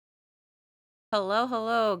Hello,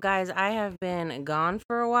 hello, guys. I have been gone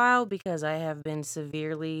for a while because I have been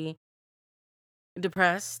severely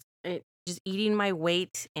depressed. Just eating my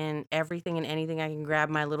weight and everything and anything I can grab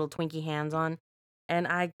my little Twinkie hands on. And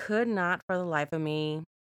I could not, for the life of me,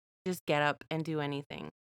 just get up and do anything.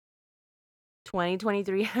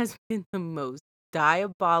 2023 has been the most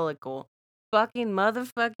diabolical fucking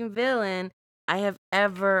motherfucking villain I have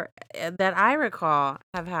ever, that I recall,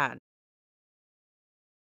 have had.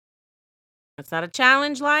 It's not a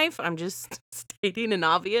challenge, life. I'm just stating an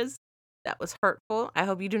obvious. That was hurtful. I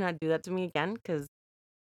hope you do not do that to me again, because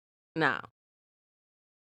no,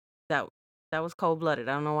 that that was cold blooded.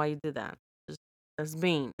 I don't know why you did that. Just that's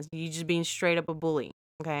being you just being straight up a bully.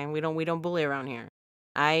 Okay, we don't bully around here.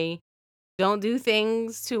 I don't do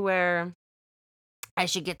things to where I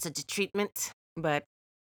should get such a treatment, but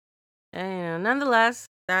nonetheless,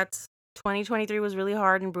 that's 2023 was really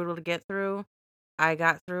hard and brutal to get through. I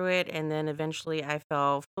got through it, and then eventually I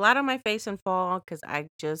fell flat on my face and fall because I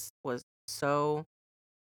just was so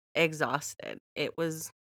exhausted. It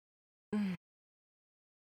was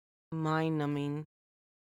mind numbing.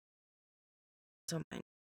 Something.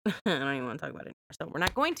 I don't even want to talk about it anymore, so we're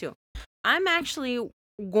not going to. I'm actually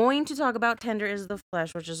going to talk about Tender is the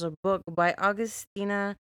Flesh, which is a book by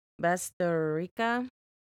Augustina Basterica.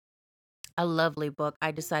 A lovely book.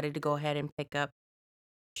 I decided to go ahead and pick up.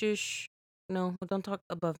 Shush. No, don't talk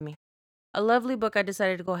above me. A lovely book I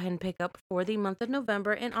decided to go ahead and pick up for the month of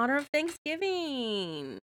November in honor of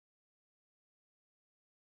Thanksgiving.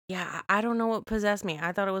 Yeah, I don't know what possessed me.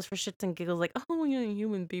 I thought it was for shits and giggles, like, oh yeah,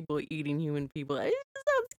 human people eating human people. It just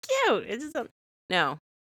sounds cute. It just sounds no.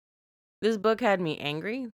 This book had me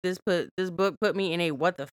angry. This book put me in a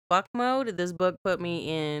what the fuck mode. This book put me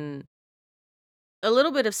in a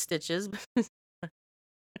little bit of stitches.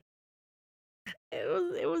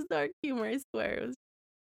 It was dark humor, I swear.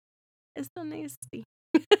 It's so nasty.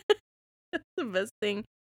 That's the best thing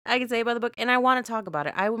I can say about the book. And I want to talk about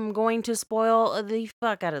it. I'm going to spoil the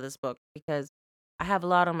fuck out of this book because I have a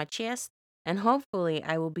lot on my chest. And hopefully,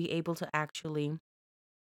 I will be able to actually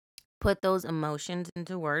put those emotions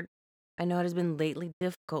into words. I know it has been lately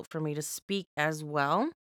difficult for me to speak as well,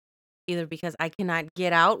 either because I cannot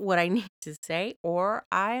get out what I need to say or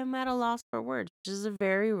I am at a loss for words, which is a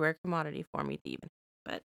very rare commodity for me to even.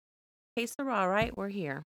 But hey, Sarah, right? We're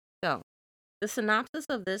here. So, the synopsis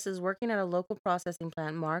of this is working at a local processing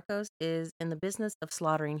plant. Marcos is in the business of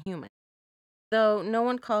slaughtering humans, though no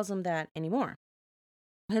one calls him that anymore.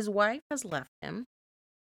 His wife has left him.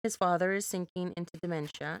 His father is sinking into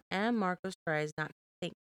dementia, and Marcos tries not to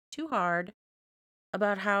think too hard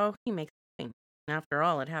about how he makes a living. After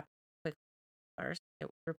all, it happened quickly. First, it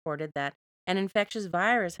was reported that an infectious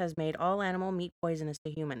virus has made all animal meat poisonous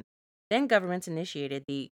to humans. Then governments initiated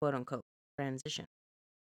the quote unquote transition.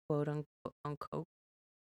 Quote unquote.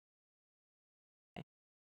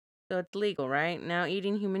 So it's legal, right? Now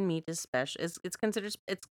eating human meat is special. It's considered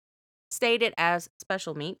it's stated as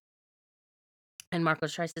special meat, and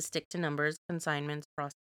Marcos tries to stick to numbers, consignments,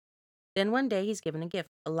 process. Then one day he's given a gift,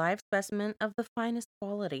 a live specimen of the finest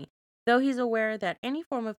quality, though he's aware that any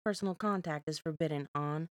form of personal contact is forbidden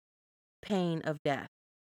on pain of death.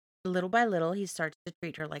 Little by little, he starts to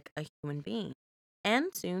treat her like a human being,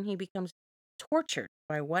 and soon he becomes tortured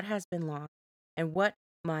by what has been lost and what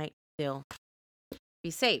might still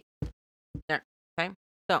be safe. There, okay.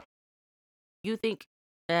 So you think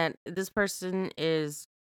that this person is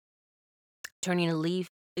turning a leaf,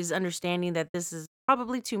 is understanding that this is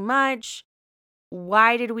probably too much.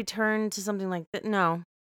 Why did we turn to something like that? No.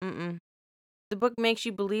 Mm-mm. The book makes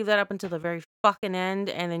you believe that up until the very fucking end,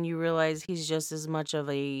 and then you realize he's just as much of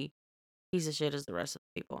a piece of shit as the rest of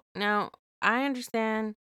the people. Now, I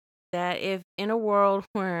understand that if in a world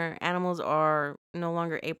where animals are no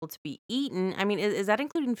longer able to be eaten, I mean, is that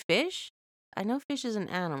including fish? I know fish is an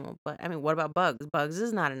animal, but I mean, what about bugs? Bugs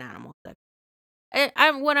is not an animal.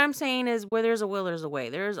 What I'm saying is, where there's a will, there's a way.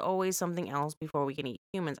 There's always something else before we can eat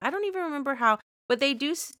humans. I don't even remember how, but they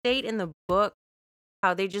do state in the book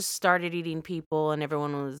how they just started eating people and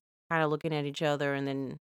everyone was kind of looking at each other and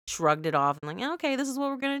then shrugged it off and like, "Yeah, okay, this is what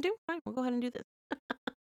we're gonna do. Fine, we'll go ahead and do this."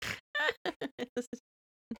 This is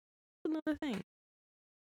another thing.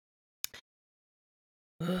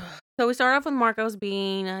 So we start off with Marcos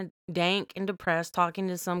being dank and depressed, talking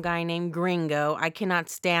to some guy named Gringo. I cannot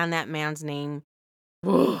stand that man's name.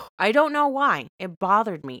 I don't know why. It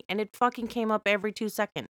bothered me, and it fucking came up every 2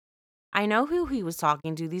 seconds. I know who he was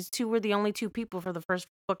talking to. These two were the only two people for the first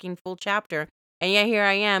fucking full chapter, and yet here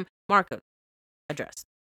I am, Marcos address,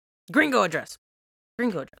 Gringo address,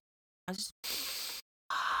 Gringo address. I just,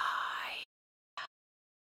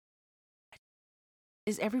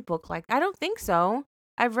 Is every book like I don't think so.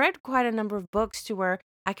 I've read quite a number of books to where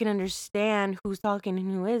I can understand who's talking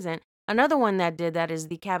and who isn't. Another one that did that is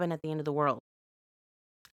The Cabin at the End of the World.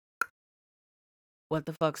 What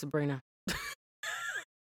the fuck, Sabrina?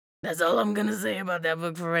 That's all I'm gonna say about that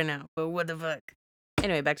book for right now. But what the fuck?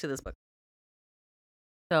 Anyway, back to this book.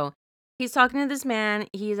 So he's talking to this man.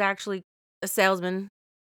 He's actually a salesman.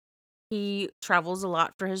 He travels a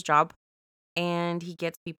lot for his job, and he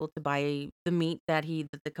gets people to buy the meat that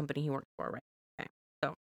the company he works for, right? Okay.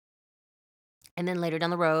 So, and then later down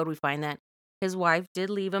the road, we find that his wife did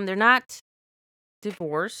leave him. They're not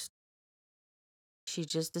divorced. She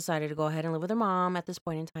just decided to go ahead and live with her mom at this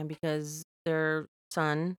point in time because their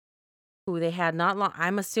son, who they had not long,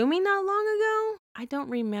 I'm assuming not long ago. I don't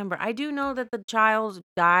remember. I do know that the child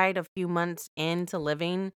died a few months into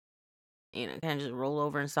living, kind of just roll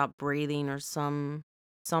over and stop breathing or something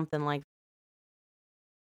like.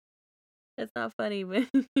 It's not funny, but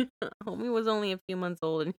homie was only a few months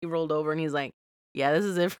old and he rolled over and he's like, "Yeah, this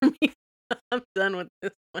is it for me. I'm done with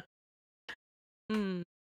this one." Mm,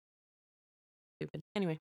 stupid.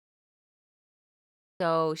 Anyway,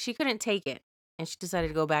 so she couldn't take it and she decided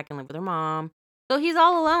to go back and live with her mom. So he's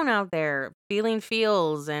all alone out there, feeling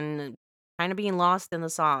feels and kind of being lost in the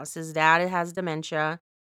sauce. His dad has dementia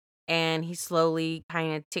and he's slowly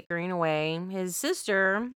kind of tickering away. His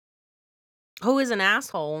sister, who is an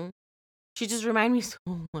asshole, she just reminded me so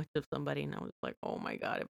much of somebody, and I was like, "Oh my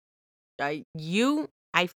god, I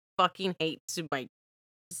fucking hate to my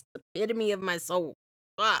epitome of my soul."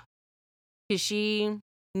 Because she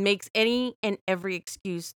makes any and every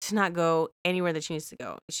excuse to not go anywhere that she needs to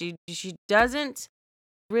go. She doesn't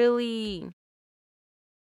really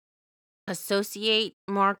associate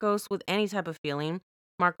Marcos with any type of feeling.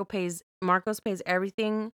 Marcos pays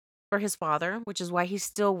everything for his father, which is why he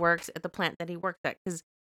still works at the plant that he worked at. Because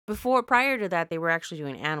prior to that, they were actually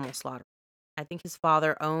doing animal slaughter. I think his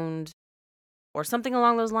father owned or something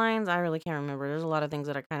along those lines. I really can't remember. There's a lot of things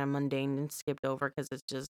that are kind of mundane and skipped over because it's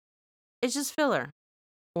just filler.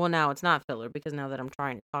 Well, now it's not filler because now that I'm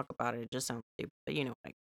trying to talk about it, it just sounds stupid. But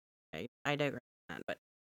I digress on that. But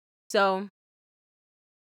so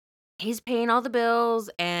he's paying all the bills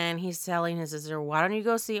and he's telling his sister, "Why don't you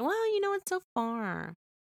go see it?" Well, it's so far.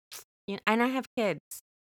 And I have kids.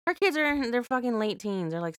 Her kids they're fucking late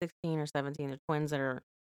teens. They're like 16 or 17. They're twins that are,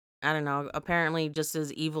 I don't know, apparently just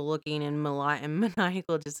as evil looking and and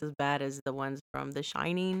maniacal, just as bad as the ones from The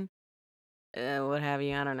Shining. What have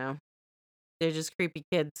you? I don't know. They're just creepy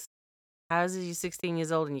kids. How is it you 16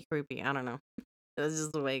 years old and you creepy? I don't know. That's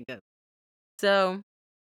just the way it goes. So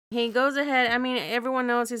he goes ahead. I mean, everyone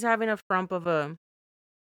knows he's having a frump of a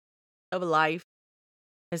life.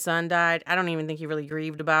 His son died. I don't even think he really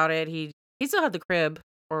grieved about it. He still had the crib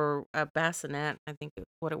or a bassinet, I think is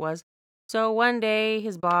what it was. So one day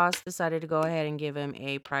his boss decided to go ahead and give him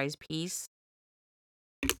a prize piece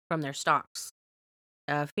from their stocks.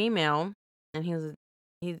 A female, and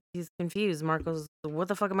he's confused. Marco's, what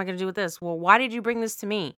the fuck am I gonna do with this? Well, why did you bring this to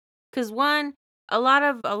me? Because one, a lot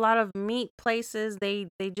of meat places they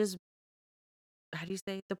just, how do you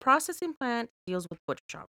say, the processing plant deals with butcher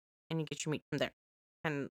shop, and you get your meat from there,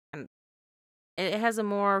 and it has a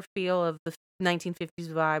more feel of the 1950s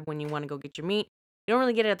vibe when you want to go get your meat. You don't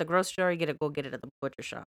really get it at the grocery store. Go get it at the butcher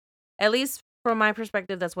shop. At least from my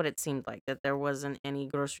perspective, that's what it seemed like. That there wasn't any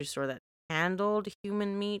grocery store that handled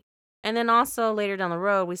human meat. And then also later down the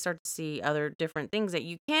road, we start to see other different things that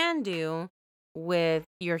you can do with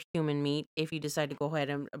your human meat if you decide to go ahead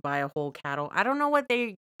and buy a whole cattle. I don't know what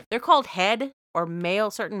they're called, head or male.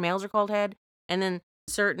 Certain males are called head, and then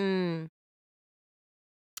certain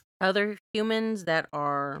other humans that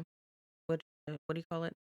are, what do you call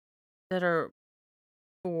it? That are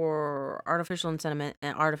for artificial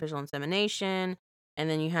insemination, and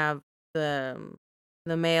then you have the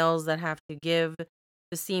males that have to give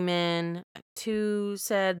the semen to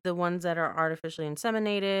said the ones that are artificially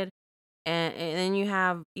inseminated, and then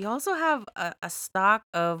you also have a stock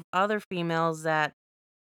of other females that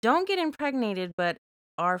don't get impregnated but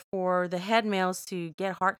are for the head males to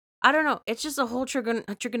get heart. I don't know. It's just a whole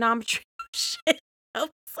trigonometry shit. I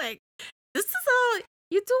was like, this is all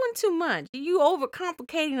you're doing too much. You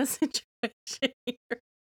overcomplicating the situation here.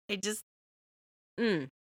 I just, mm,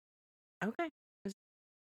 okay.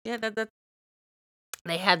 Yeah, that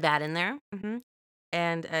they had that in there.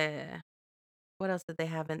 And what else did they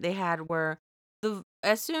have in? They had where I'm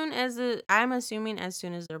assuming as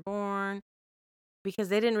soon as they're born, because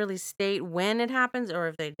they didn't really state when it happens, or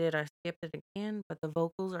if they did, I skipped it again. But the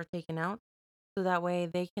vocals are taken out, so that way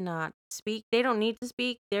they cannot speak. They don't need to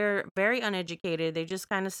speak. They're very uneducated. They just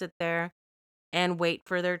kind of sit there and wait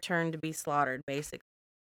for their turn to be slaughtered, basically.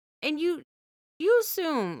 And you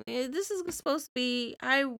assume this is supposed to be.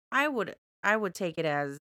 I would take it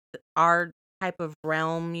as our type of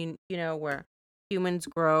realm. You know where humans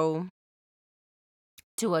grow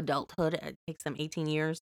to adulthood. It takes them 18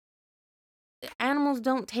 years. Animals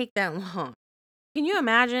don't take that long. Can you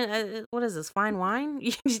imagine? What is this, fine wine?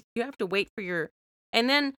 You have to wait for your, and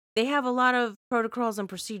then they have a lot of protocols and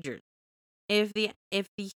procedures. If the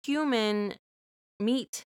human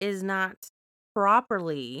meat is not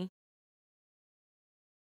properly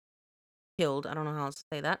killed, I don't know how else to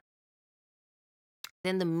say that,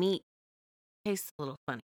 then the meat tastes a little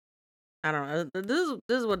funny. I don't know.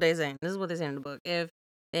 This is what they saying. This is what they say in the book. If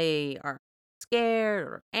they are scared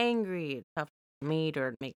or angry, it's tough meat or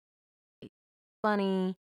it makes it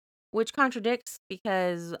funny, which contradicts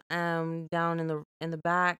because down in the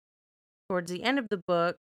back towards the end of the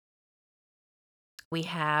book we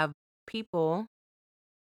have people,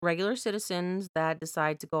 regular citizens that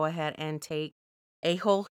decide to go ahead and take a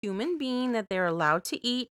whole human being that they're allowed to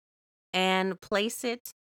eat and place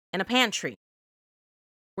it in a pantry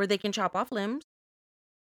where they can chop off limbs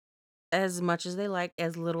as much as they like,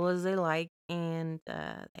 as little as they like, and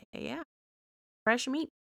yeah, fresh meat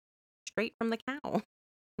straight from the cow,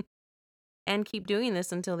 and keep doing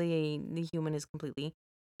this until the human is completely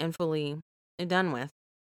and fully done with.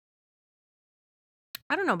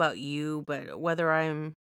 I don't know about you, but whether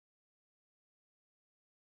I'm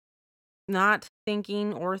not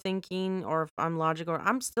thinking or if I'm logical,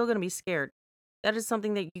 I'm still gonna be scared. That is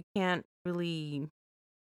something that you can't really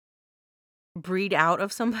breed out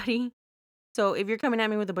of somebody. So if you're coming at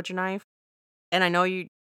me with a butcher knife, and I know you,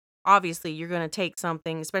 obviously you're gonna take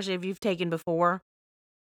something, especially if you've taken before.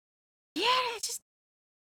 Yeah, it's just,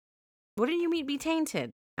 wouldn't your meat be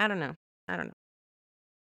tainted? I don't know. I don't know.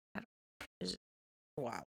 I don't, it's just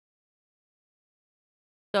wow.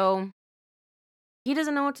 So he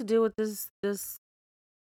doesn't know what to do with this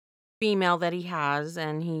female that he has,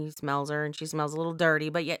 and he smells her, and she smells a little dirty,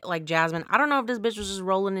 but yet like jasmine. I don't know if this bitch was just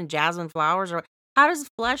rolling in jasmine flowers, or how does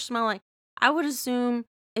flesh smell like? I would assume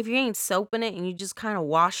if you ain't soaping it and you just kind of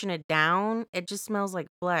washing it down, it just smells like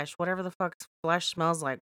flesh. Whatever the fuck flesh smells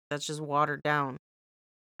like, that's just watered down.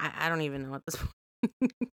 I don't even know what this.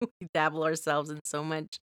 We dabble ourselves in so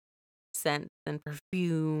much scents and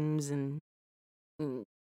perfumes and mm,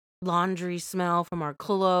 laundry smell from our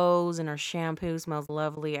clothes, and our shampoo smells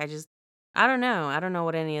lovely. I don't know. I don't know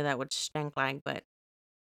what any of that would stink like, but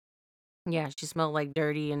yeah, she smelled like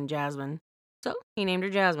dirty and jasmine. So he named her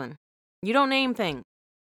Jasmine. You don't name things,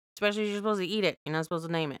 especially if you're supposed to eat it. You're not supposed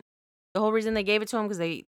to name it. The whole reason they gave it to him because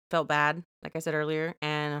they felt bad, like I said earlier,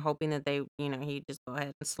 and hoping that he'd just go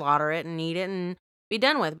ahead and slaughter it and eat it and be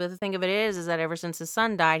done with. But the thing of it is that ever since his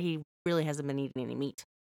son died, he really hasn't been eating any meat.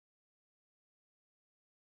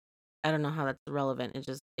 I don't know how that's relevant.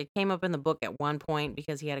 It came up in the book at one point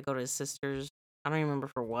because he had to go to his sister's. I don't even remember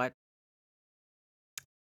for what.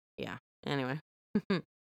 Yeah. Anyway.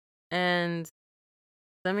 And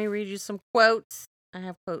let me read you some quotes. I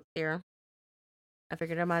have quotes here. I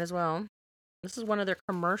figured I might as well. This is one of their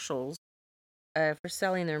commercials for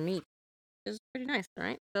selling their meat. It's pretty nice,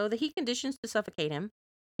 right? So the heat conditions to suffocate him.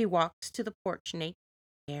 He walks to the porch naked.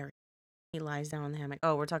 Scary. He lies down in the hammock.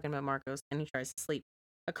 Oh, we're talking about Marcos, and he tries to sleep.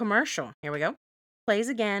 A commercial. Here we go. Plays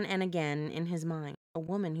again and again in his mind. A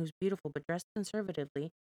woman who's beautiful but dressed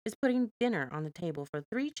conservatively is putting dinner on the table for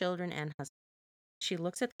 3 children and husband. She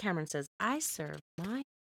looks at the camera and says, I serve my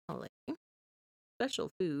family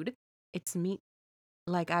special food. It's meat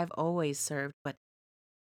like I've always served, but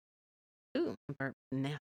ooh,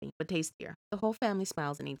 nasty, but tastier. The whole family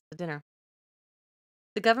smiles and eats the dinner.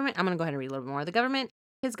 The government, I'm going to go ahead and read a little bit more.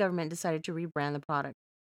 His government decided to rebrand the product.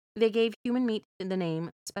 They gave human meat the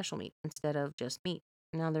name special meat instead of just meat.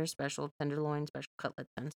 Now there's special tenderloin, special cutlets,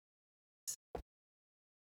 and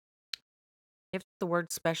you have to put the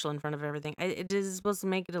word special in front of everything. It is supposed to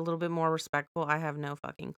make it a little bit more respectful. I have no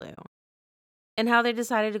fucking clue. And how they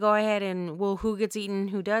decided to go ahead and, well, who gets eaten,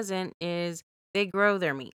 who doesn't, is they grow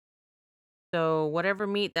their meat. So whatever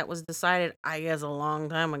meat that was decided, I guess, a long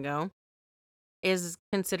time ago, is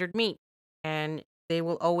considered meat. And they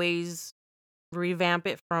will always revamp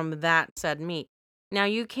it from that said meat. Now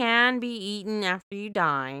you can be eaten after you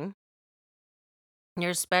die.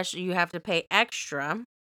 You have to pay extra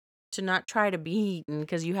to not try to be eaten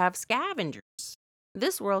because you have scavengers.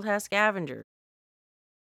 This world has scavengers.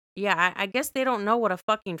 Yeah, I guess they don't know what a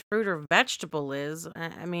fucking fruit or vegetable is.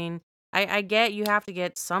 I mean, I get you have to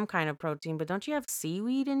get some kind of protein, but don't you have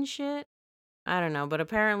seaweed and shit? I don't know, but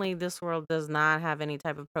apparently this world does not have any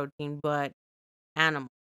type of protein but animal.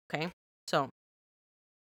 Okay, so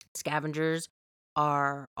scavengers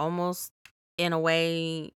are almost in a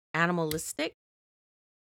way animalistic.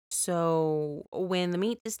 So when the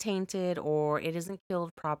meat is tainted or it isn't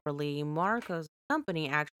killed properly, Marco's company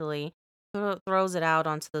actually throws it out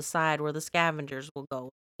onto the side where the scavengers will go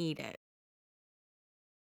eat it.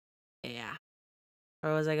 Yeah.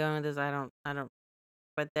 Where was I going with this? I don't.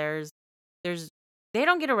 But there's, they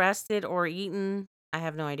don't get arrested or eaten. I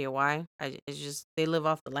have no idea why. It's just they live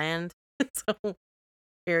off the land. So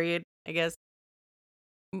period, I guess.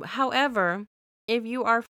 However, if you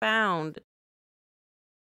are found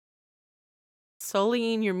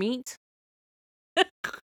sullying your meat,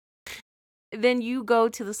 then you go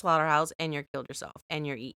to the slaughterhouse and you're killed yourself and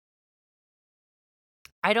you're eaten.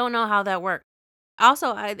 I don't know how that works.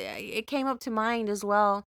 Also, it came up to mind as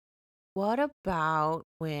well. What about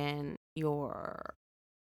when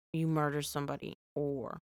you murder somebody,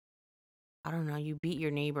 or I don't know, you beat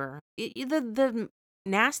your neighbor? The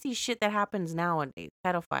nasty shit that happens nowadays,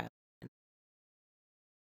 pedophile.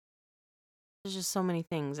 There's just so many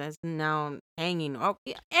things as now hanging or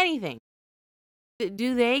anything.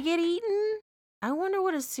 Do they get eaten? I wonder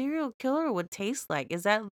what a serial killer would taste like. Is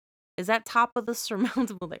that top of the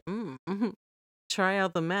surmountable? Like, try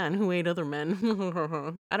out the man who ate other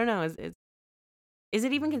men. I don't know. Is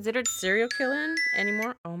it even considered serial killing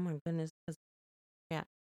anymore? Oh my goodness. Yeah.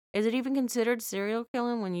 Is it even considered serial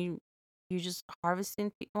killing when you just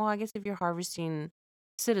harvesting people? Well, I guess if you're harvesting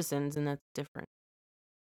citizens, and that's different.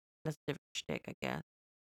 That's a different shtick, I guess.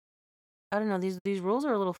 I don't know. These rules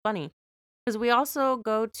are a little funny because we also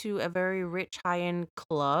go to a very rich high end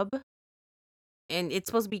club, and it's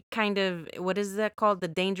supposed to be kind of, what is that called? The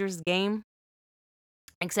dangerous game.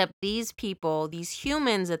 Except these people, these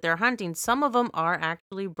humans that they're hunting, some of them are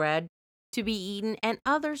actually bred to be eaten, and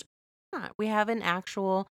others are not. We have an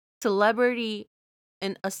actual celebrity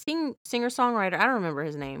and a singer songwriter. I don't remember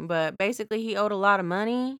his name, but basically he owed a lot of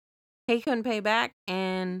money. He couldn't pay back,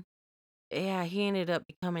 and yeah, he ended up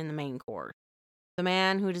becoming the main course. The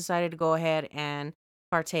man who decided to go ahead and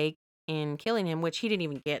partake in killing him, which he didn't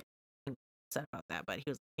even get upset about that, but he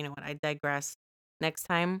was, you know what, I digress. Next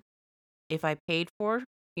time, if I paid for,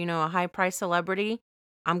 a high price celebrity,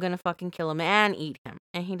 I'm gonna fucking kill him and eat him.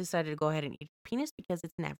 And he decided to go ahead and eat his penis because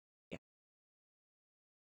it's never. Yeah.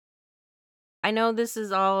 I know this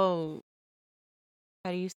is all,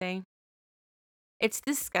 how do you say? It's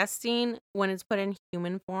disgusting when it's put in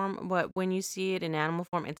human form, but when you see it in animal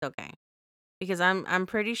form, it's okay. Because I'm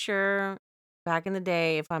pretty sure back in the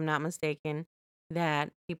day, if I'm not mistaken, that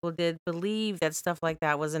people did believe that stuff like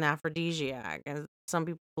that was an aphrodisiac. And some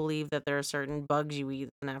people believe that there are certain bugs you eat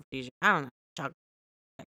that's an aphrodisiac. I don't know. Chocolate.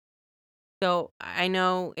 So I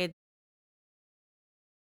know it's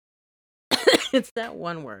that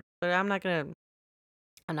one word, but I'm not gonna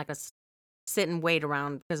sit and wait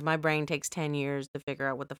around because my brain takes 10 years to figure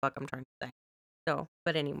out what the fuck I'm trying to say. So,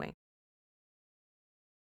 but anyway,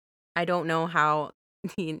 I don't know how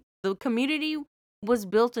the community was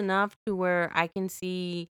built enough to where I can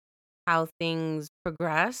see how things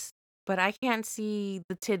progress, but I can't see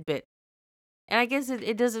the tidbit. And I guess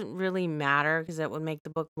it doesn't really matter because that would make the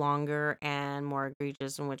book longer and more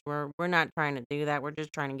egregious, in which we're not trying to do that. We're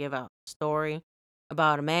just trying to give a story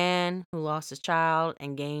about a man who lost his child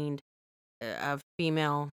and gained a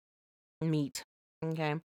female meat.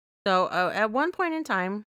 Okay. So at one point in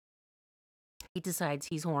time, he decides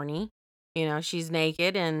he's horny. She's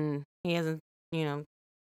naked and he hasn't, you know,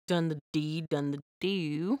 done the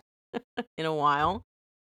do in a while.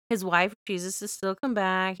 His wife refuses to still come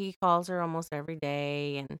back. He calls her almost every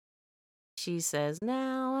day, and she says,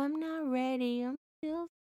 "No, I'm not ready. I'm still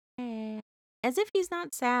sad." As if he's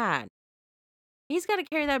not sad. He's got to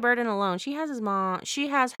carry that burden alone. She has his mom. She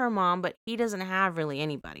has her mom, but he doesn't have really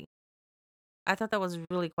anybody. I thought that was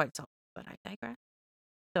really quite selfish, but I digress.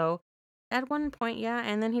 So at one point, yeah,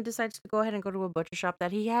 and then he decides to go ahead and go to a butcher shop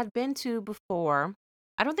that he had been to before.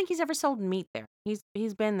 I don't think he's ever sold meat there.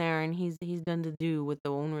 He's been there and he's done to do with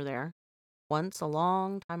the owner there once a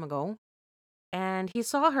long time ago. And he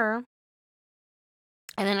saw her,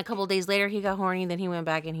 and then a couple days later he got horny, then he went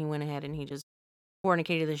back and he went ahead and he just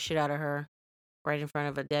fornicated the shit out of her right in front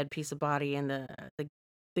of a dead piece of body, and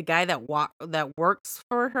the guy that works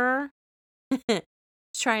for her is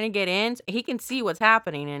trying to get in. He can see what's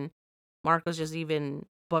happening, and Marco's just even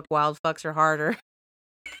buck wild fucks her harder.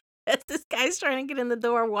 As this guy's trying to get in the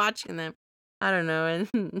door watching them. I don't know,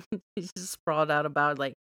 and he's just sprawled out about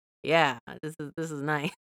like, yeah, this is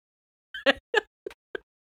nice. But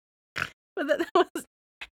that was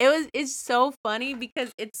it's so funny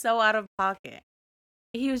because it's so out of pocket.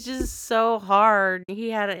 He was just so hard.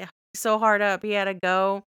 He had it so hard up. He had to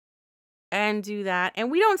go and do that,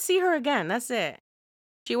 and we don't see her again. That's it.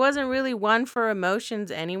 She wasn't really one for emotions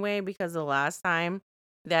anyway, because the last time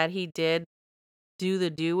that he did do the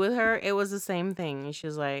do with her, it was the same thing. And she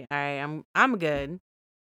was like, "All right, I'm good.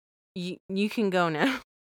 You can go now."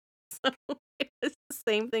 So it was the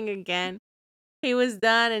same thing again. He was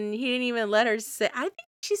done, and he didn't even let her say. I think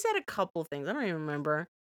she said a couple things. I don't even remember.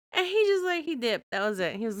 And he just like he dipped. That was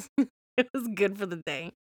it. He was it was good for the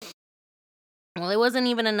day. Well, it wasn't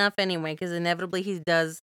even enough anyway, because inevitably he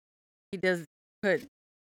does put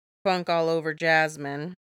funk all over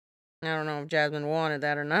Jasmine. I don't know if Jasmine wanted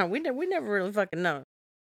that or not. We never really fucking know.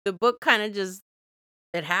 The book kind of just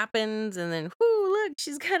it happens, and then whoo, look,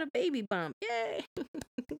 she's got a baby bump. Yay!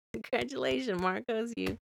 Congratulations, Marcos.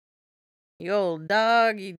 You old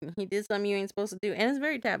dog. He did something you ain't supposed to do, and it's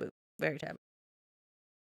very taboo. Very taboo.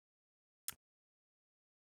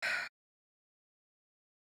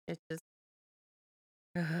 It's just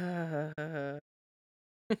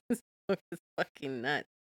this book is fucking nuts.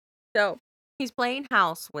 So he's playing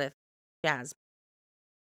house with Jasmine,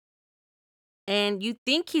 and you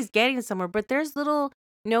think he's getting somewhere, but there's little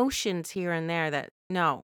notions here and there that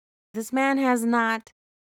no, this man has not.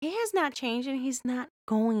 He has not changed, and he's not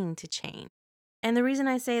going to change. And the reason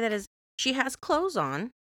I say that is she has clothes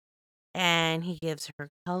on, and he gives her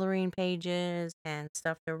coloring pages and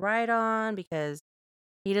stuff to write on because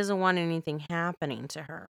he doesn't want anything happening to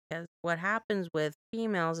her. Because what happens with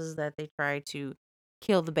females is that they try to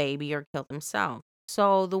kill the baby or kill themselves.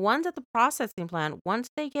 So the ones at the processing plant, once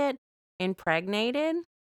they get impregnated,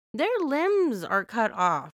 their limbs are cut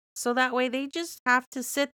off. So that way they just have to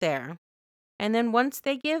sit there. And then once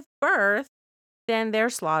they give birth, then they're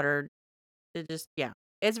slaughtered. They just, yeah.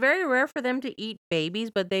 It's very rare for them to eat babies,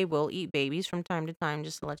 but they will eat babies from time to time,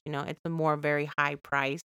 just to let you know. It's a more very high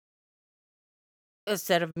price a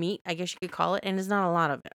set of meat, I guess you could call it, and it's not a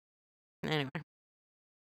lot of it. Anyway,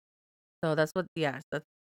 so that's what, yes, that's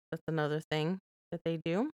another thing that they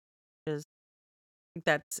do. Is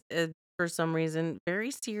that's for some reason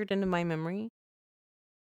very seared into my memory.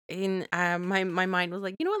 And my mind was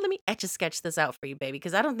like, you know what? Let me etch a sketch this out for you, baby,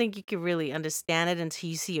 because I don't think you can really understand it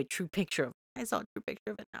until you see a true picture of it. I saw a true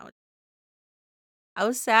picture of it now. I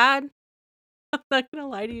was sad. I'm not gonna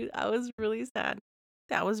lie to you. I was really sad.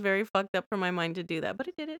 That was very fucked up for my mind to do that, but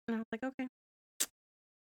I did it, and I was like, okay,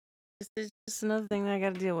 it's just another thing that I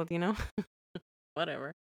got to deal with,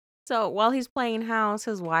 whatever. So while he's playing house,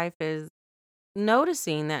 his wife is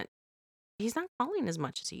noticing that he's not calling as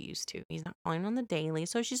much as he used to. He's not calling on the daily,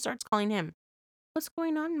 so she starts calling him. What's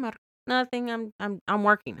going on, Mar? Nothing. I'm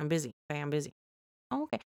working. I'm busy. Okay, I'm busy. Oh,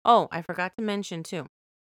 okay. Oh, I forgot to mention too.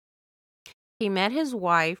 He met his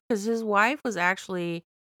wife because his wife was actually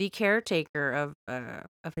the caretaker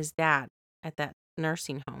of his dad at that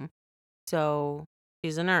nursing home. So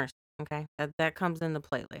she's a nurse. Okay, that comes into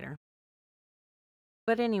play later.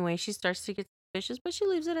 But anyway, she starts to get suspicious, but she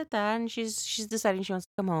leaves it at that, and she's deciding she wants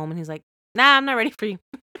to come home, and he's like, "Nah, I'm not ready for you."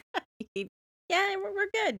 Yeah, we're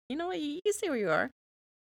good. You know what? You stay where you are,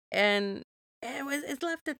 and it's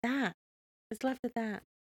left at that. It's left at that.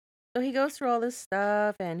 So he goes through all this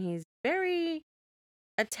stuff, and he's very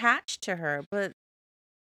attached to her, but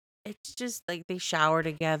it's just like they shower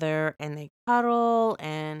together and they cuddle,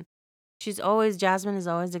 and Jasmine is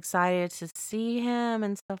always excited to see him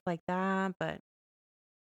and stuff like that, but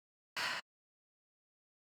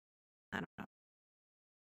I don't know.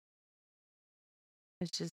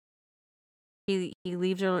 It's just he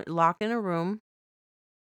leaves her locked in a room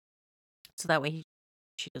so that way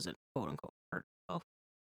she doesn't quote unquote hurt herself.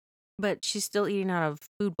 But she's still eating out of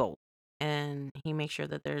food bowls, and he makes sure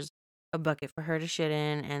that there's a bucket for her to shit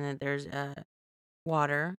in, and that there's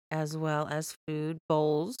water as well as food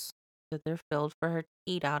bowls that they're filled for her to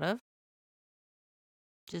eat out of.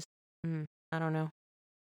 Just I don't know.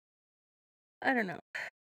 I don't know.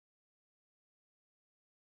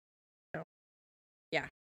 So yeah,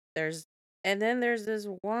 there's and then there's this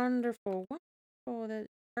wonderful that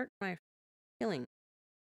hurt my feeling.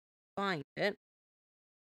 Find it.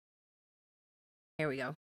 Here we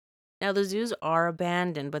go. Now, the zoos are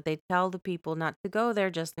abandoned, but they tell the people not to go there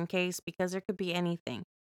just in case because there could be anything.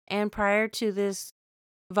 And prior to this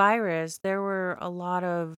virus, there were a lot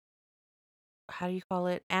of, how do you call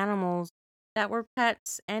it, animals that were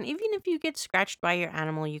pets. And even if you get scratched by your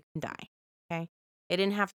animal, you can die. Okay. It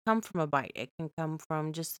didn't have to come from a bite, it can come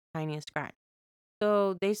from just the tiniest scratch.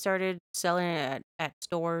 So they started selling it at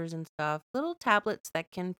stores and stuff, little tablets that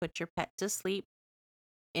can put your pet to sleep,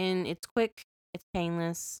 and it's quick, it's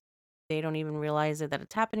painless. They don't even realize it that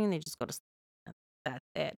it's happening. They just go to sleep. That's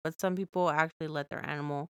it. But some people actually let their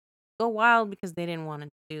animal go wild because they didn't want to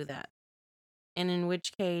do that. And in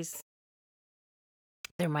which case,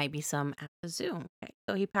 there might be some at the zoo. Okay.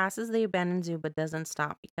 So he passes the abandoned zoo but doesn't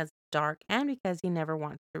stop because it's dark and because he never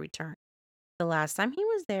wants to return. The last time he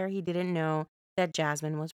was there, he didn't know that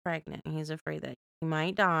Jasmine was pregnant. He's afraid that he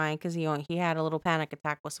might die because he had a little panic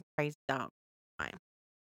attack with some crazy dog. Fine.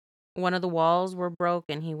 One of the walls were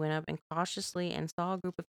broken. He went up and cautiously and saw a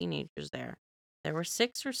group of teenagers there. There were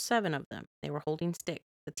 6 or 7 of them. They were holding sticks.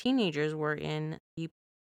 The teenagers were in the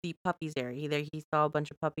puppies area. He saw a bunch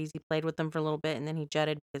of puppies. He played with them for a little bit and then he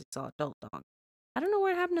jetted because he saw adult dogs. I don't know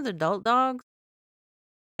what happened to the adult dogs.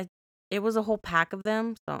 I, it was a whole pack of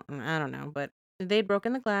them, so I don't know. But they'd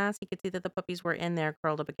broken the glass. He could see that the puppies were in there,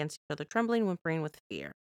 curled up against each other, trembling, whimpering with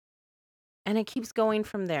fear. And it keeps going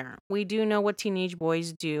from there. We do know what teenage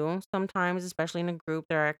boys do. Sometimes, especially in a group,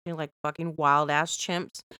 they're actually like fucking wild ass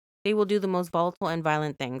chimps. They will do the most volatile and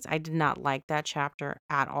violent things. I did not like that chapter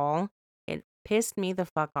at all. It pissed me the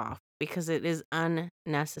fuck off because it is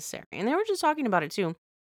unnecessary. And they were just talking about it too.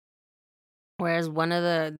 Whereas one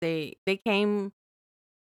of they came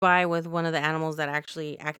by with one of the animals that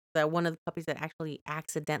that one of the puppies that actually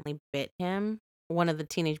accidentally bit him. One of the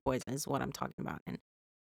teenage boys is what I'm talking about, and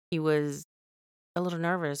he was a little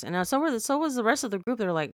nervous, and so was the rest of the group.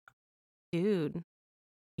 They're like, "Dude,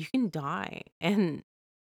 you can die." And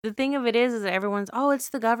the thing of it is that everyone's, "Oh, it's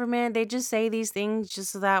the government. They just say these things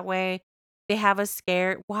just so that way they have us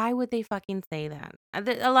scared." Why would they fucking say that?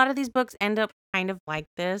 A lot of these books end up kind of like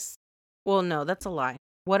this. Well, no, that's a lie.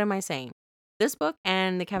 What am I saying? This book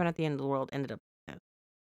and The Cabin at the End of the World ended up like this.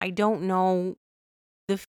 I don't know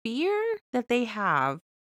the fear that they have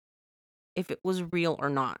if it was real or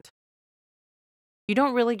not. You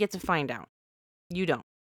don't really get to find out. You don't.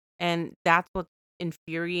 And that's what's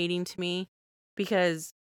infuriating to me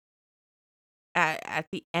because at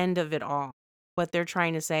the end of it all, what they're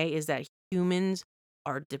trying to say is that humans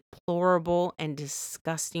are deplorable and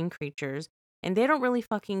disgusting creatures and they don't really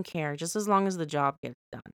fucking care just as long as the job gets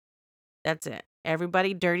done. That's it.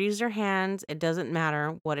 Everybody dirties their hands. It doesn't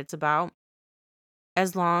matter what it's about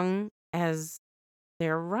as long as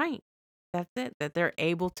they're right. That's it. That they're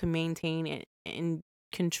able to maintain it and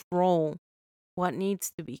control what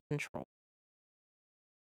needs to be controlled.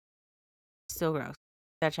 Still gross.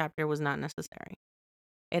 That chapter was not necessary.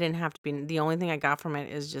 It didn't have to be. The only thing I got from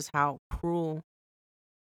it is just how cruel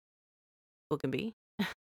people can be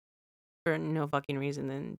for no fucking reason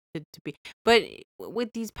than to be. But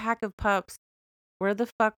with these pack of pups, where the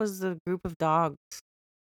fuck was the group of dogs?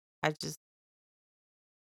 I just,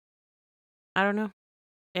 I don't know.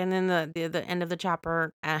 And then the end of the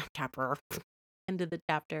chapter, end of the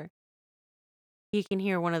chapter, he can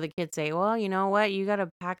hear one of the kids say, "Well, you know what? You got a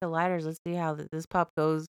pack of lighters. Let's see how this pup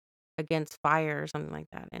goes against fire or something like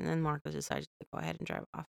that." And then Marcos decides to go ahead and drive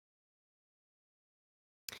off.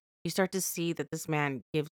 You start to see that this man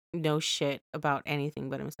gives no shit about anything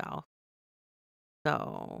but himself.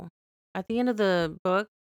 So, at the end of the book,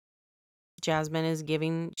 Jasmine is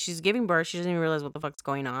she's giving birth. She doesn't even realize what the fuck's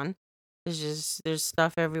going on. There's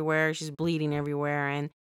stuff everywhere. She's bleeding everywhere.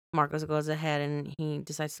 And Marcos goes ahead and he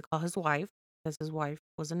decides to call his wife because his wife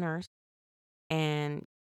was a nurse. And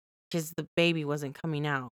because the baby wasn't coming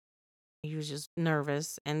out, he was just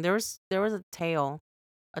nervous. And there was a tail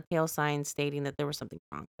sign stating that there was something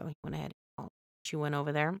wrong. So he went ahead and called. She went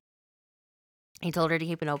over there. He told her to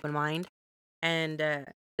keep an open mind. And the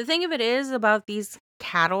thing of it is about these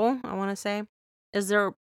cattle, I want to say, is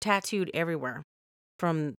they're tattooed everywhere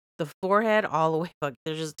from the forehead all the way. Like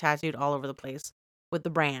they're just tattooed all over the place with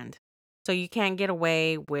the brand. So you can't get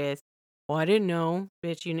away with, "Well, I didn't know,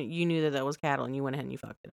 bitch. You knew that was cattle and you went ahead and you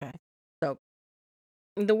fucked it." Okay. So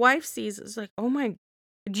the wife sees it's like, "Oh my,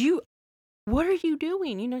 what are you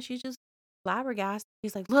doing?" She's just flabbergasted.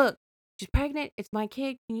 He's like, "Look, she's pregnant. It's my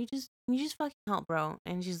kid. Can you just fucking help, bro?"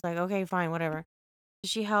 And she's like, "Okay, fine, whatever."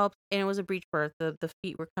 She helped, and it was a breech birth. The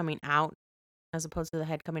feet were coming out as opposed to the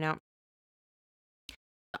head coming out.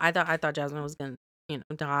 I thought Jasmine was gonna,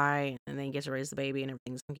 die, and then gets to raise the baby, and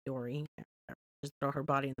everything's hunky dory. Just throw her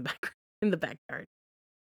body in the back in the backyard.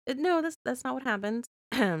 No, that's not what happens.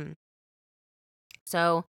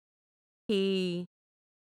 So he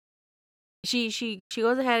she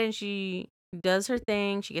goes ahead and she does her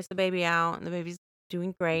thing. She gets the baby out, and the baby's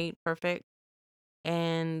doing great, perfect.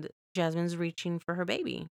 And Jasmine's reaching for her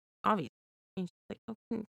baby, obviously. And she's like, "Oh,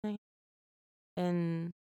 can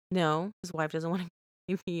and no, his wife doesn't want to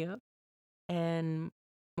give me up. And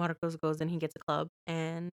Marcos goes and he gets a club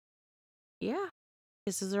and yeah,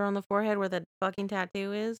 kisses her on the forehead where that fucking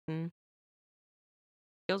tattoo is and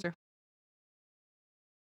kills her.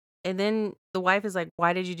 And then the wife is like,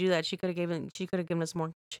 "Why did you do that? She could have given us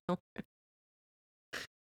more children."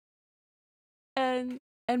 And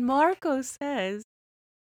and Marcos says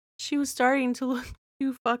She was starting to look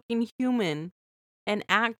too fucking human and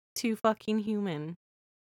act too fucking human.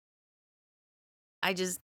 I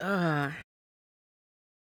just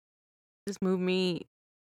moved me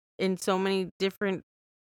in so many different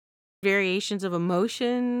variations of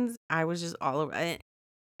emotions. I was just all over it.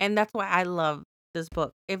 And that's why I love this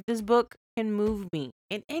book. If this book can move me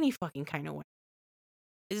in any fucking kind of way,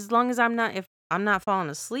 as long as if I'm not falling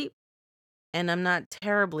asleep and I'm not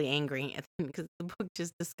terribly angry, because the book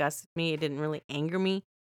just disgusted me. It didn't really anger me.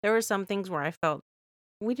 There were some things where I felt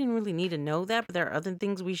we didn't really need to know that, but there are other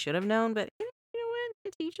things we should have known. But you know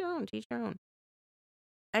what? Teach your own. Teach your own.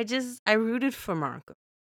 I rooted for Marco.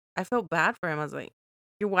 I felt bad for him. I was like,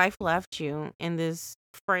 your wife left you in this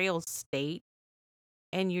frail state,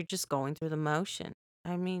 and you're just going through the motion.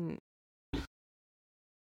 I mean,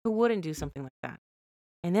 who wouldn't do something like that?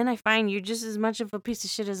 And then I find you're just as much of a piece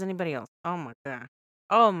of shit as anybody else. Oh my God.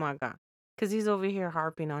 Oh my God. Because he's over here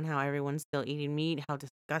harping on how everyone's still eating meat, how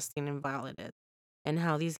disgusting and vile it is, and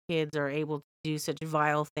how these kids are able to do such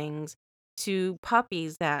vile things to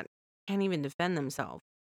puppies that can't even defend themselves.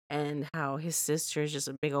 And how his sister is just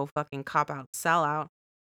a big old fucking cop out sellout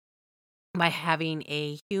by having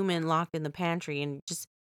a human locked in the pantry and just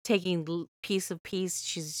taking piece of piece.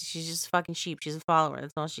 She's just fucking sheep. She's a follower.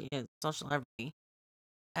 That's all she is. That's all she'll ever be.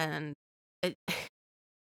 And it,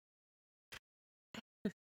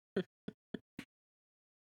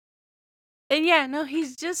 and yeah, no,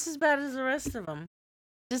 he's just as bad as the rest of them,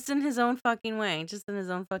 just in his own fucking way, just in his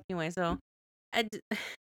own fucking way. So,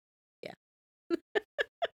 yeah,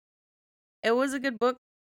 it was a good book.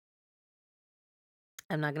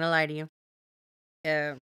 I'm not gonna lie to you.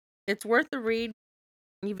 It's worth the read,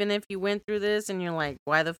 even if you went through this and you're like,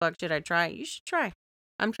 why the fuck should I try? You should try.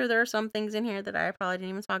 I'm sure there are some things in here that I probably didn't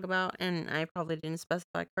even talk about, and I probably didn't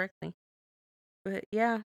specify correctly. But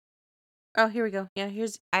yeah. Oh, here we go. Yeah,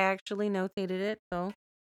 I actually notated it. So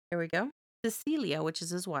here we go. Cecilia, which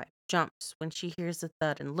is his wife, jumps when she hears the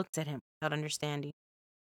thud and looks at him without understanding.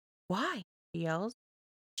 Why? She yells.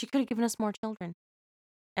 She could have given us more children.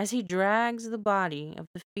 As he drags the body of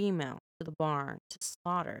the female to the barn to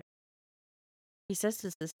slaughter, he says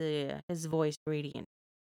to Cecilia, his voice radiant,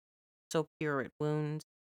 so pure it wounds.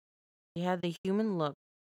 He had the human look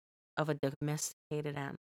of a domesticated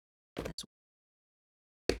animal. That's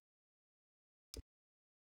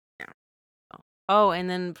yeah. Oh, and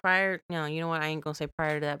then no, you know what? I ain't gonna say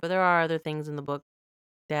prior to that, but there are other things in the book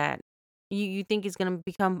that you think is gonna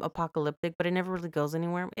become apocalyptic, but it never really goes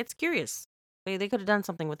anywhere. It's curious. They could have done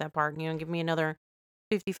something with that part, give me another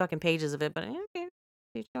 50 fucking pages of it, but okay.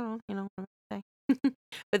 What I'm say.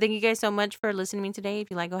 But thank you guys so much for listening to me today.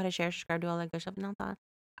 If you like, go ahead and share, subscribe, do all that good stuff. And all that.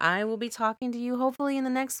 I will be talking to you hopefully in the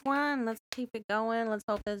next one. Let's keep it going. Let's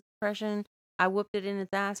hope that depression, I whooped it in its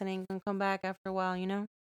ass and ain't gonna come back after a while,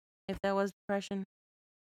 If that was depression,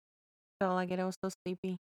 felt like it. I was so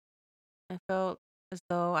sleepy. I felt as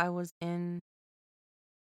though I was in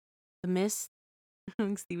The Mist.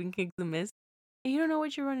 Stephen King's The Mist. And you don't know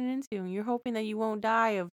what you're running into. You're hoping that you won't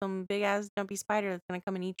die of some big ass jumpy spider that's gonna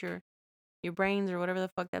come and eat your brains or whatever the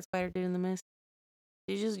fuck that spider did in The Mist.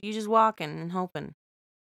 You just walking and hoping.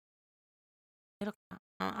 It'll.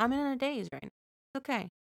 I'm in a daze right now. It's okay.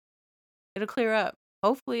 It'll clear up.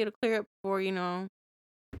 Hopefully, it'll clear up before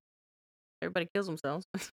everybody kills themselves.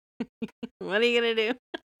 What are you gonna do?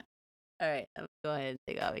 All right, go ahead and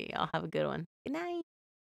take off. Y'all have a good one. Good night.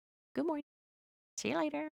 Good morning. See you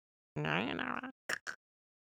later. Night.